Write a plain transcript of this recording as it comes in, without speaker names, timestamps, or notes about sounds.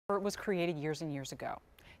It was created years and years ago.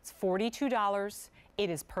 It's $42. It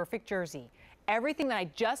is perfect jersey. Everything that I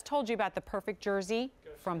just told you about the perfect jersey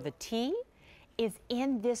from the tee is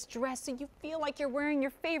in this dress, so you feel like you're wearing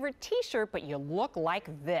your favorite t-shirt, but you look like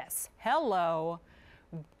this. Hello.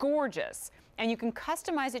 Gorgeous. And you can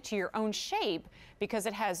customize it to your own shape because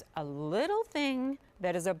it has a little thing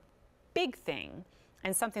that is a big thing,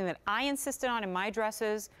 and something that I insisted on in my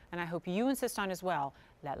dresses, and I hope you insist on as well.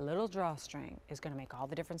 That little drawstring is going to make all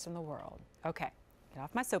the difference in the world. Okay, get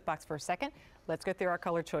off my soapbox for a second. Let's go through our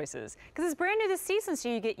color choices, because it's brand new this season, so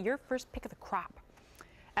you get your first pick of the crop.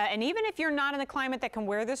 And even if you're not in the climate that can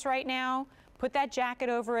wear this right now, put that jacket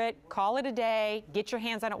over it, call it a day, get your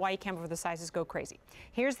hands on it while you can before the sizes go crazy.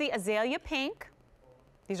 Here's the azalea pink.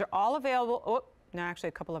 These are all available. Oh, no, actually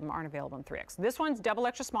a couple of them aren't available in 3X. This one's double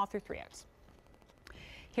extra small through 3X.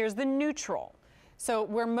 Here's the neutral. So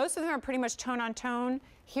where most of them are pretty much tone on tone,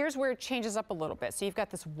 here's where it changes up a little bit. So you've got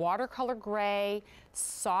this watercolor gray,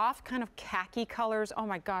 soft kind of khaki colors. Oh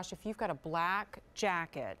my gosh, if you've got a black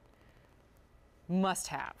jacket, must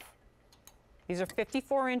have. These are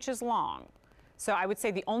 54 inches long. So I would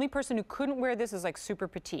say the only person who couldn't wear this is like super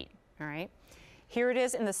petite, all right? Here it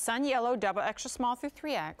is in the sun yellow, double extra small through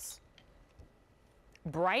 3X.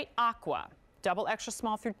 Bright aqua, double extra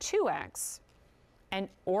small through 2X. And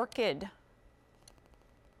orchid.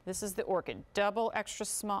 This is the orchid, double extra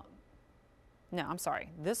small. No, I'm sorry.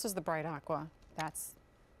 This is the bright aqua.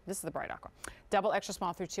 This is the bright aqua. Double extra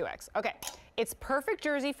small through 2X. Okay, it's perfect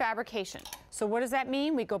jersey fabrication. So what does that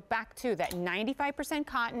mean? We go back to that 95%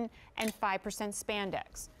 cotton and 5%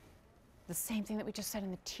 spandex. The same thing that we just said in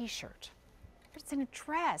the t-shirt. But it's in a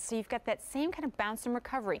dress, so you've got that same kind of bounce and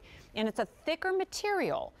recovery. And it's a thicker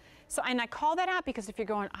material. So, and I call that out because if you're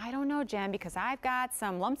going, I don't know, Jen, because I've got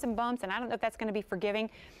some lumps and bumps and I don't know if that's going to be forgiving,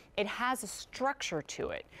 it has a structure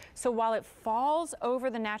to it. So while it falls over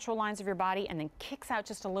the natural lines of your body and then kicks out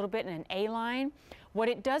just a little bit in an A line, what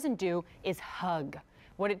it doesn't do is hug.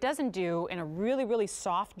 What it doesn't do in a really, really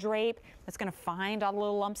soft drape that's going to find all the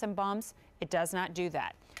little lumps and bumps, it does not do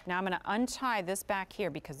that. Now I'm going to untie this back here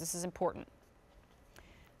because this is important.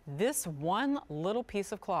 This one little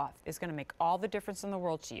piece of cloth is going to make all the difference in the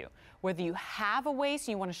world to you. Whether you have a waist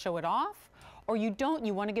and you want to show it off, or you don't,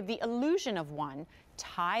 you want to give the illusion of one,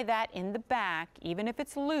 tie that in the back, even if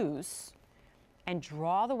it's loose, and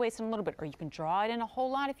draw the waist in a little bit, or you can draw it in a whole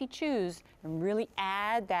lot if you choose, and really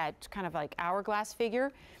add that kind of like hourglass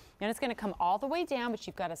figure. And it's going to come all the way down, but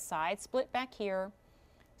you've got a side split back here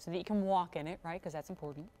so that you can walk in it, right, because that's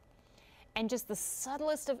important. And just the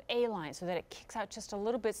subtlest of A-lines so that it kicks out just a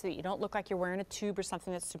little bit so that you don't look like you're wearing a tube or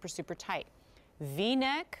something that's super, super tight.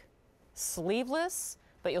 V-neck, sleeveless,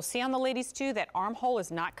 but you'll see on the ladies too that armhole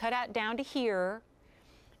is not cut out down to here.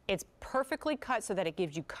 It's perfectly cut so that it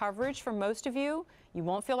gives you coverage for most of you. You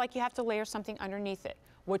won't feel like you have to layer something underneath it.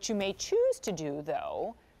 What you may choose to do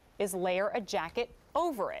though is layer a jacket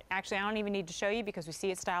over it. Actually, I don't even need to show you because we see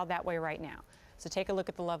it styled that way right now. So take a look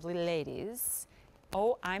at the lovely ladies.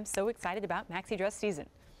 Oh, I'm so excited about maxi dress season.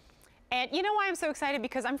 And you know why I'm so excited?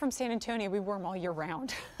 Because I'm from San Antonio. We wear them all year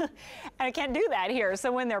round. And I can't do that here. So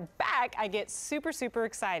when they're back, I get super, super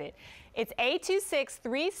excited. It's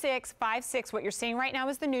A263656. What you're seeing right now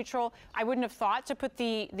is the neutral. I wouldn't have thought to put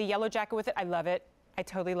the yellow jacket with it. I love it. I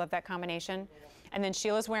totally love that combination. And then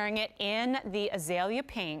Sheila's wearing it in the azalea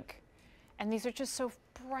pink. And these are just so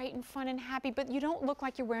bright and fun and happy, but you don't look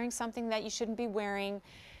like you're wearing something that you shouldn't be wearing.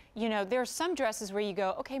 You know, there are some dresses where you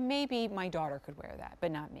go, okay, maybe my daughter could wear that,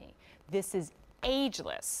 but not me. This is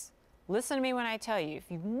ageless. Listen to me when I tell you,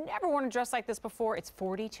 if you've never worn a dress like this before, it's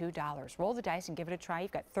 $42. Roll the dice and give it a try.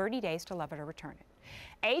 You've got 30 days to love it or return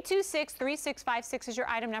it. A263656 is your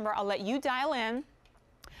item number. I'll let you dial in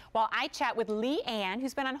while I chat with Leanne,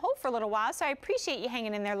 who's been on hold for a little while, so I appreciate you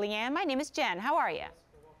hanging in there, Leanne. My name is Jen. How are you?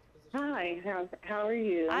 Hi, how are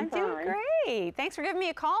you? I'm doing great. Thanks for giving me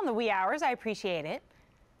a call in the wee hours. I appreciate it.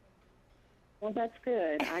 Well, that's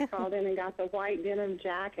good. I called in and got the white denim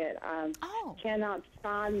jacket. Cannot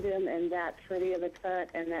find them in that pretty of a cut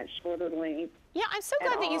and that shorter length. Yeah, I'm so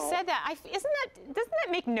glad that you said that. Doesn't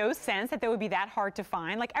that make no sense that they would be that hard to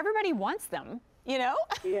find? Like, everybody wants them, you know?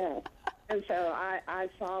 Yes. And so I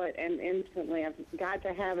saw it and instantly I've got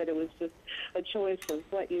to have it. It was just a choice of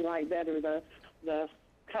what you like better, the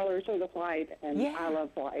colors or the white, and yeah. I love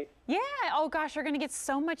white. Yeah, oh gosh, you're gonna get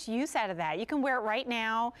so much use out of that. You can wear it right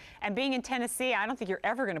now, and being in Tennessee, I don't think you're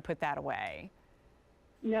ever gonna put that away.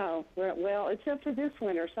 No, well, except for this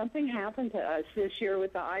winter. Something happened to us this year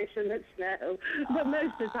with the ice and the snow, but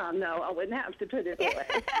most of the time, no, I wouldn't have to put it away.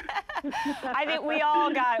 I think we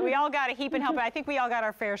all got a heap and help, but I think we all got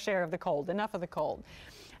our fair share of the cold, enough of the cold.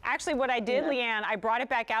 Actually, what I did, Yeah. Leanne, I brought it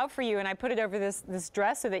back out for you, and I put it over this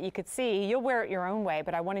dress so that you could see. You'll wear it your own way,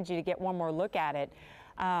 but I wanted you to get one more look at it.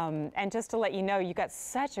 And just to let you know, you got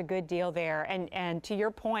such a good deal there. And to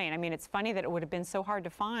your point, I mean, it's funny that it would have been so hard to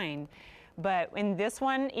find. But in this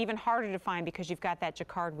one, even harder to find because you've got that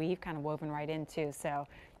jacquard weave kind of woven right in, too. So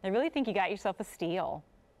I really think you got yourself a steal.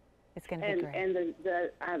 It's going to be great. And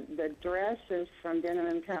the dresses from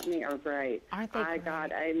Denim & Company are great. Aren't they I great?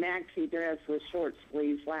 got a maxi dress with short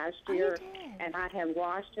sleeves last year, and I have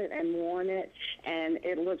washed it and worn it, and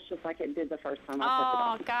it looks just like it did the first time I took it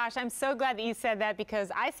off. Oh, gosh, I'm so glad that you said that because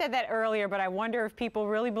I said that earlier, but I wonder if people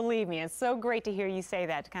really believe me. It's so great to hear you say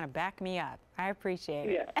that to kind of back me up. I appreciate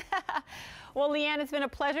it. Yeah. Well, Leanne, it's been a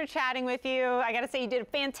pleasure chatting with you. I got to say you did a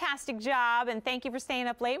fantastic job, and thank you for staying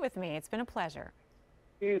up late with me. It's been a pleasure.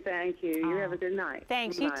 Thank you. You have a good night.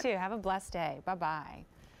 Thanks. Bye. You too. Have a blessed day. Bye-bye.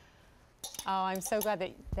 Oh, I'm so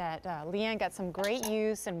glad that Leanne got some great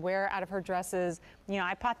use and wear out of her dresses. You know,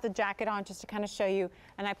 I popped the jacket on just to kind of show you,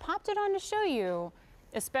 and I popped it on to show you,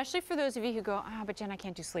 especially for those of you who go, oh, but Jen, I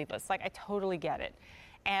can't do sleeveless. Like, I totally get it.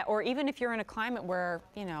 Or even if you're in a climate where,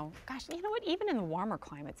 you know, gosh, you know what, even in the warmer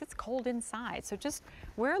climates, it's cold inside. So just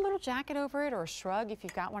wear a little jacket over it or a shrug if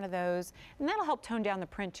you've got one of those. And that'll help tone down the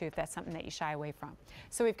print too if that's something that you shy away from.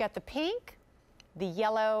 So we've got the pink, the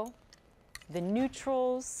yellow, the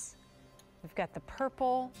neutrals, we've got the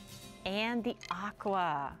purple, and the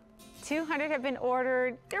aqua. 200 have been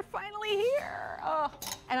ordered. They're finally here. Oh,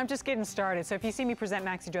 and I'm just getting started. So if you see me present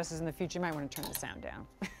maxi dresses in the future, you might want to turn the sound down.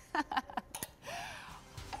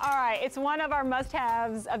 All right, it's one of our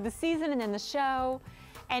must-haves of the season and then the show.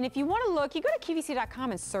 And if you want to look, you go to QVC.com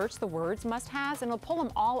and search the words must-haves, and it'll pull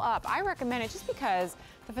them all up. I recommend it just because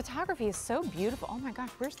the photography is so beautiful. Oh my gosh,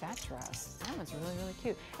 where's that dress? That one's really, really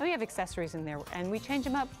cute. And we have accessories in there, and we change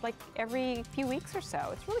them up like every few weeks or so.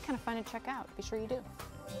 It's really kind of fun to check out. Be sure you do.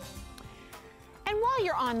 And while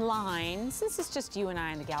you're online, since it's just you and I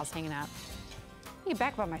and the gals hanging out, get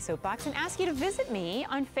back on my soapbox and ask you to visit me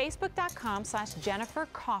on Facebook.com/Jennifer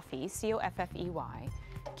Coffey, C-O-F-F-E-Y.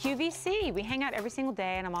 QVC. We hang out every single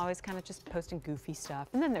day, and I'm always kind of just posting goofy stuff.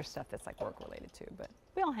 And then there's stuff that's like work related too, but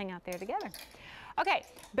we all hang out there together. Okay,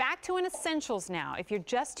 back to an essentials now. If you're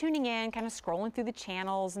just tuning in, kind of scrolling through the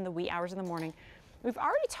channels in the wee hours of the morning, we've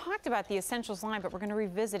already talked about the essentials line, but we're going to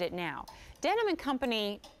revisit it now. Denim &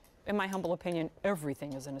 Company, in my humble opinion,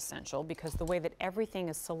 everything is an essential because the way that everything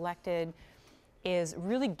is selected is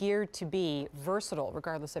really geared to be versatile,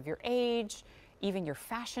 regardless of your age, even your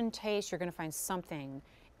fashion taste. You're going to find something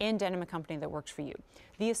in Denim & Company that works for you.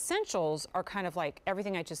 The essentials are kind of like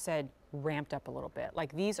everything I just said ramped up a little bit.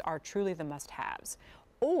 Like these are truly the must-haves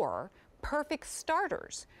or perfect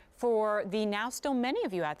starters for the now still many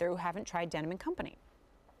of you out there who haven't tried Denim & Company.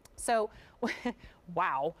 So,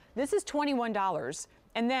 wow, this is $21.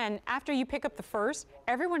 And then after you pick up the first,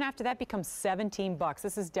 everyone after that becomes 17 bucks.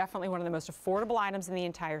 This is definitely one of the most affordable items in the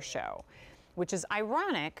entire show, which is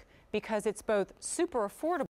ironic because it's both super affordable